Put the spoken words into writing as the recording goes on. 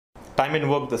Time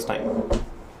and work this time.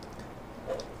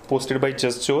 Posted by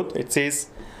Just Jyot. It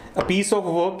says, a piece of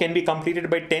work can be completed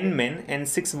by 10 men and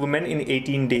 6 women in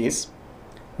 18 days.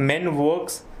 Men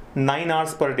works 9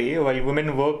 hours per day while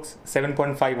women works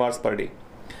 7.5 hours per day.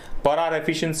 Per hour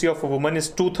efficiency of a woman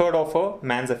is 2/3 of a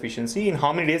man's efficiency. In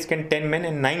how many days can 10 men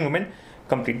and 9 women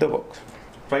complete the work?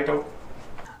 Write out.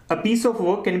 A piece of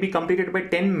work can be completed by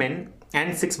 10 men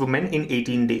and 6 women in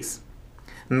 18 days.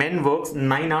 Men works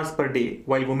 9 hours per day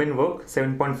while women work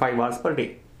 7.5 hours per day.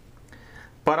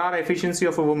 Per hour efficiency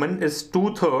of a woman is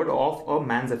 2/3 of a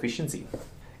man's efficiency.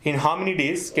 In how many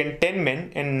days can 10 men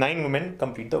and 9 women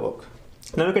complete the work?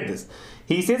 Now look at this.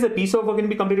 He says a piece of work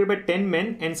can be completed by 10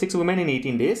 men and 6 women in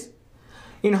 18 days.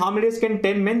 In how many days can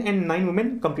 10 men and 9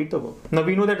 women complete the work? Now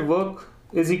we know that work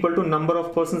is equal to number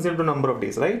of persons into number of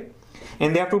days, right?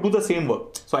 And they have to do the same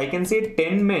work. So I can say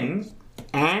 10 men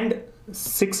and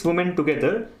 6 women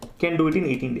together can do it in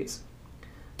 18 days.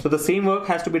 So the same work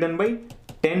has to be done by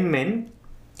 10 men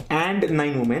and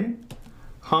 9 women.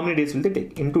 How many days will they take?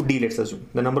 Into D, let's assume.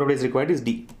 The number of days required is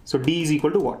D. So D is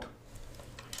equal to what?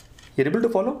 You're able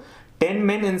to follow? 10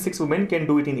 men and 6 women can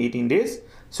do it in 18 days.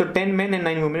 So 10 men and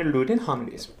 9 women will do it in how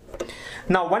many days?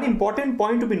 Now, one important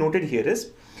point to be noted here is,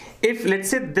 if let's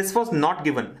say this was not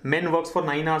given, men works for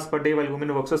 9 hours per day while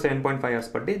women works for 7.5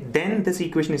 hours per day, then this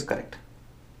equation is correct.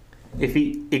 If we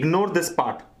ignore this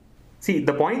part, see,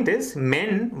 the point is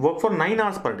men work for 9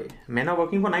 hours per day. Men are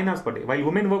working for 9 hours per day while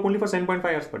women work only for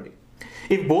 7.5 hours per day.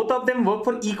 If both of them work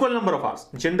for equal number of hours,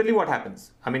 generally what happens?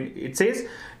 I mean, it says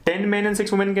 10 men and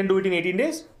 6 women can do it in 18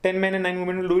 days. 10 men and 9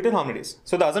 women will do it in how many days?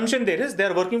 So the assumption there is they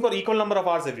are working for equal number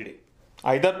of hours every day.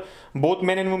 Either both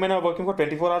men and women are working for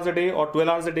 24 hours a day or 12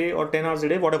 hours a day or 10 hours a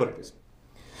day, whatever it is.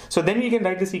 So then we can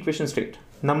write this equation straight.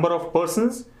 Number of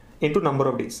persons into number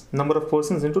of days. Number of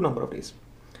persons into number of days.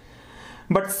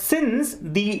 But since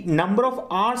the number of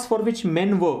hours for which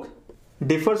men work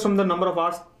differs from the number of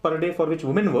hours per day for which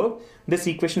women work, this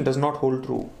equation does not hold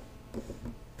true.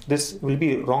 This will be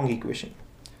a wrong equation.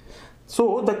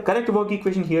 So the correct work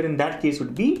equation here in that case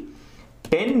would be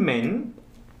 10 men,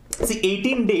 see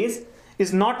 18 days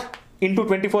is not into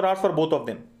 24 hours for both of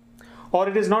them, or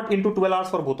it is not into 12 hours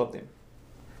for both of them.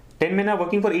 10 men are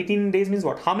working for 18 days means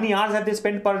what? How many hours have they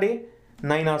spent per day?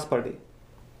 9 hours per day.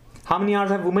 How many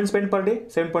hours have women spent per day?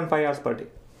 7.5 hours per day.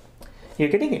 You're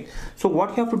getting it? So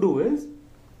what you have to do is,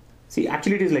 see,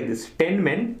 actually it is like this. 10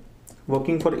 men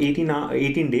working for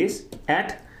 18 days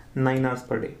at 9 hours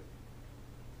per day.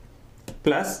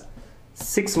 Plus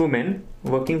 6 women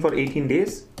working for 18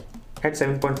 days at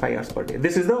 7.5 hours per day.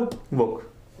 This is the work.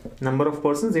 Number of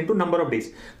persons into number of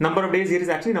days. Number of days here is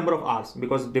actually number of hours,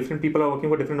 because different people are working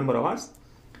for different number of hours.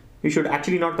 You should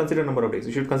actually not consider number of days.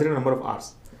 You should consider number of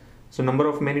hours. So number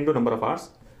of men into number of hours,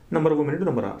 number of women into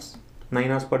number of hours.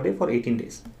 9 hours per day for 18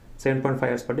 days. 7.5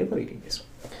 hours per day for 18 days.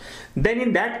 Then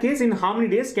in that case, in how many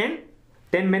days can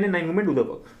 10 men and 9 women do the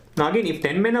work? Now again, if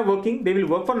 10 men are working, they will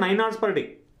work for 9 hours per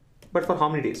day. But for how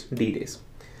many days? D days.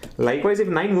 Likewise, if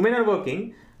 9 women are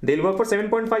working, they'll work for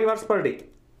 7.5 hours per day.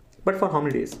 But for how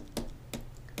many days?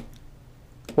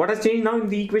 What has changed now in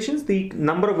the equations? The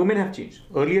number of women have changed.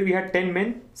 Earlier we had 10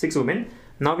 men, 6 women.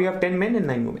 Now we have 10 men and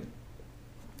 9 women.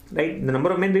 Right? The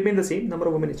number of men remain the same, number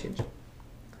of women is changed.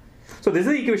 So this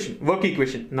is the equation, work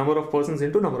equation, number of persons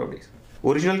into number of days.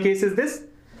 Original case is this,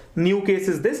 new case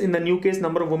is this. In the new case,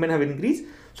 number of women have increased.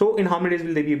 So in how many days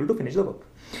will they be able to finish the work?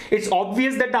 It's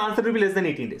obvious that the answer will be less than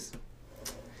 18 days.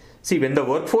 See, when the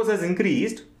workforce has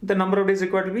increased, the number of days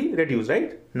required will be reduced,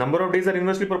 right? Number of days are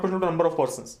inversely proportional to number of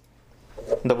persons.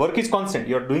 The work is constant,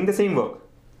 you're doing the same work.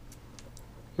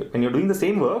 When you're doing the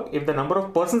same work, if the number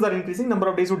of persons are increasing, number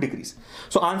of days would decrease.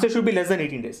 So answer should be less than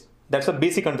 18 days. That's a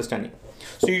basic understanding.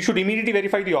 So you should immediately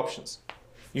verify the options.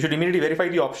 You should immediately verify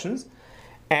the options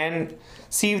and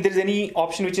see if there is any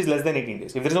option which is less than 18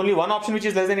 days. If there is only one option which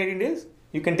is less than 18 days,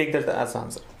 you can take that as the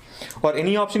answer. Or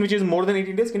any option which is more than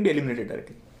 18 days can be eliminated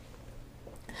directly.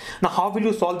 Now, how will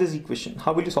you solve this equation?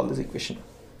 How will you solve this equation?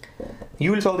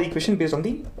 You will solve the equation based on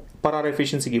the per hour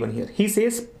efficiency given here. He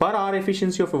says per hour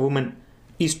efficiency of a woman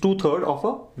is 2/3 of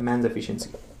a man's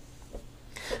efficiency.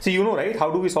 So you know, right?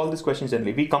 How do we solve this question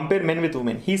generally? We compare men with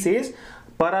women. He says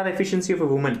per hour efficiency of a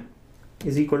woman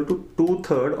is equal to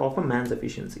 2/3 of a man's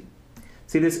efficiency.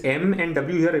 See, this M and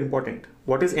W here are important.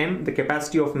 What is M? The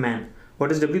capacity of man.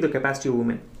 What is W? The capacity of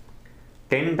woman.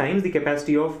 10 times the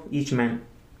capacity of each man.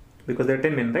 Because there are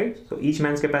 10 men, right? So each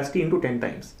man's capacity into 10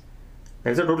 times.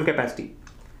 That's the total capacity.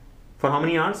 For how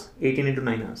many hours? 18 into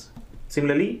 9 hours.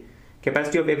 Similarly,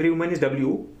 capacity of every woman is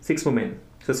W, 6 women.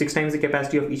 So 6 times the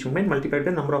capacity of each woman multiplied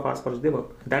by the number of hours per which they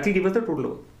work. That will give us the total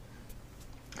work.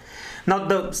 Now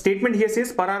the statement here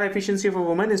says per hour efficiency of a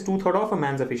woman is 2/3 of a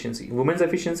man's efficiency. Woman's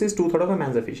efficiency is 2/3 of a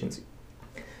man's efficiency.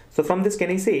 So from this, can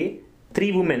I say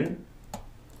 3 women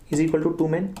is equal to 2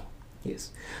 men?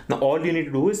 Yes. Now all you need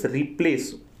to do is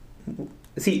replace.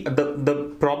 See,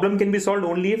 the problem can be solved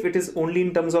only if it is only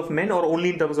in terms of men or only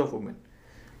in terms of women.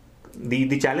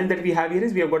 The challenge that we have here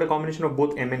is we have got a combination of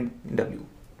both M and W.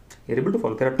 You're able to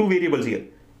follow. There are 2 variables here,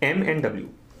 M and W.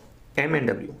 M and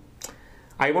W.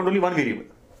 I want only one variable.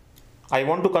 I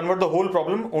want to convert the whole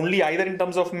problem only either in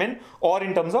terms of men or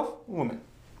in terms of women.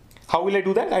 How will I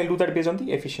do that? I'll do that based on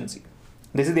the efficiency.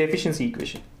 This is the efficiency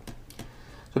equation.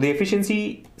 So the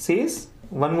efficiency says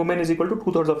 1 woman is equal to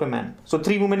 2/3 of a man. So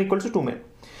 3 women equals to 2 men.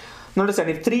 Now understand,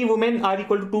 if 3 women are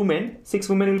equal to 2 men, 6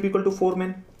 women will be equal to 4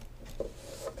 men.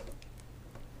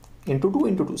 Into 2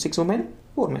 into 2. 6 women,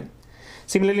 4 men.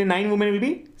 Similarly, 9 women will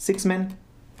be 6 men.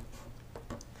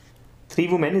 3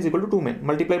 women is equal to 2 men.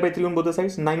 Multiply by 3 on both the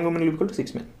sides, 9 women will be equal to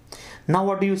 6 men. Now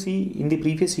what do you see in the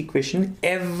previous equation?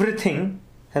 Everything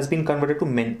has been converted to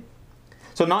men.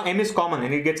 So now M is common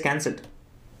and it gets cancelled.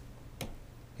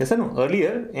 Yes or no?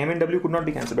 Earlier, M and W could not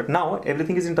be cancelled, but now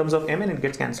everything is in terms of M and it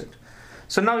gets cancelled.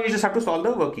 So now you just have to solve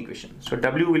the work equation. So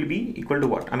W will be equal to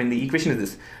what? I mean, the equation is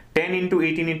this: 10 into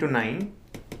 18 into 9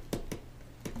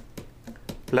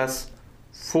 plus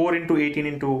 4 into 18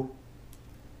 into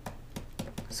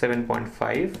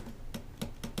 7.5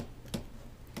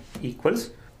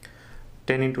 equals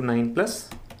 10 into 9 plus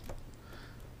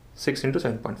 6 into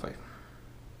 7.5.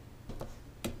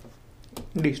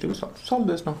 These two solve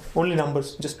this now. Only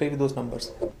numbers. Just play with those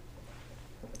numbers.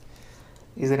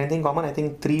 Is there anything common? I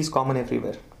think 3 is common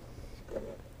everywhere.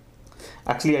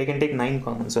 Actually, I can take 9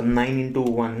 common. So 9 into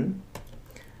 1,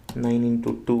 9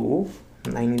 into 2,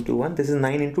 9 into 1. This is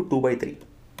 9 into 2 by 3.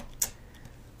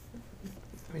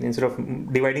 I mean, instead of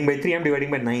dividing by 3, I'm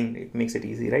dividing by 9. It makes it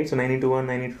easy, right? So 9 into 1,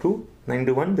 9 into 2, 9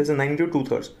 into 1. This is 9 into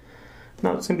 2/3.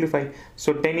 Now simplify.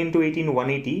 So 10 into 18,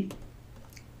 180.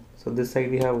 So this side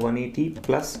we have 180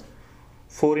 plus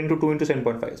 4 into 2 into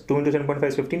 7.5. 2 into 7.5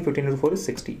 is 15. 15 into 4 is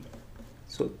 60.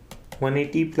 So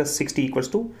 180 plus 60 equals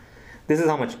to, this is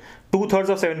how much? 2/3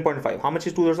 of 7.5. How much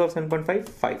is 2/3 of 7.5?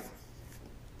 5.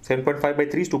 7.5 by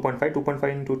 3 is 2.5.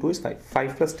 2.5 into 2 is 5.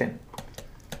 5 plus 10.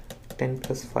 10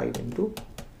 plus 5 into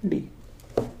D.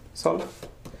 Solve.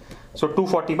 So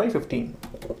 240 by 15.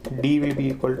 D will be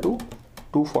equal to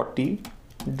 240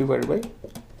 divided by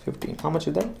 15. How much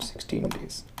is that? 16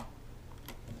 days.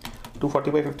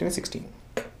 240 by 15 is 16.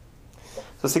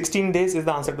 So 16 days is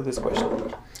the answer to this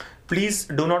question. Please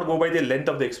do not go by the length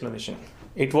of the explanation.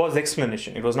 It was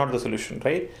explanation. It was not the solution,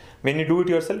 right? When you do it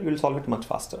yourself, you will solve it much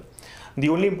faster. The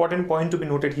only important point to be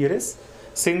noted here is,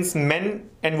 since men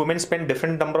and women spend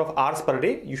different number of hours per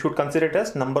day, you should consider it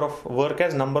as number of work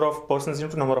as number of persons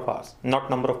into number of hours, not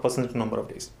number of persons into number of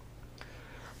days.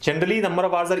 Generally, number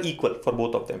of hours are equal for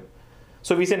both of them.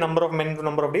 So we say number of men into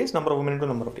number of days, number of women into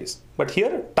number of days. But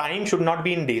here, time should not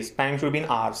be in days, time should be in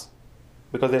hours,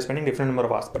 because they're spending different number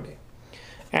of hours per day.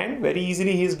 And very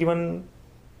easily he is given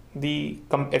the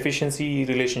efficiency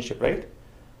relationship, right?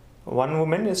 1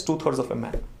 woman is 2/3 of a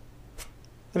man.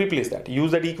 Replace that.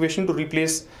 Use that equation to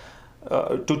replace,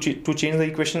 to change the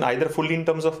equation either fully in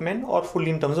terms of men or fully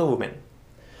in terms of women,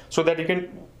 so that you can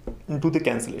do the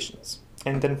cancellations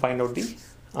and then find out the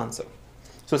answer.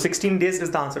 So 16 days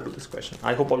is the answer to this question.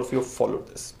 I hope all of you have followed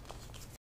this.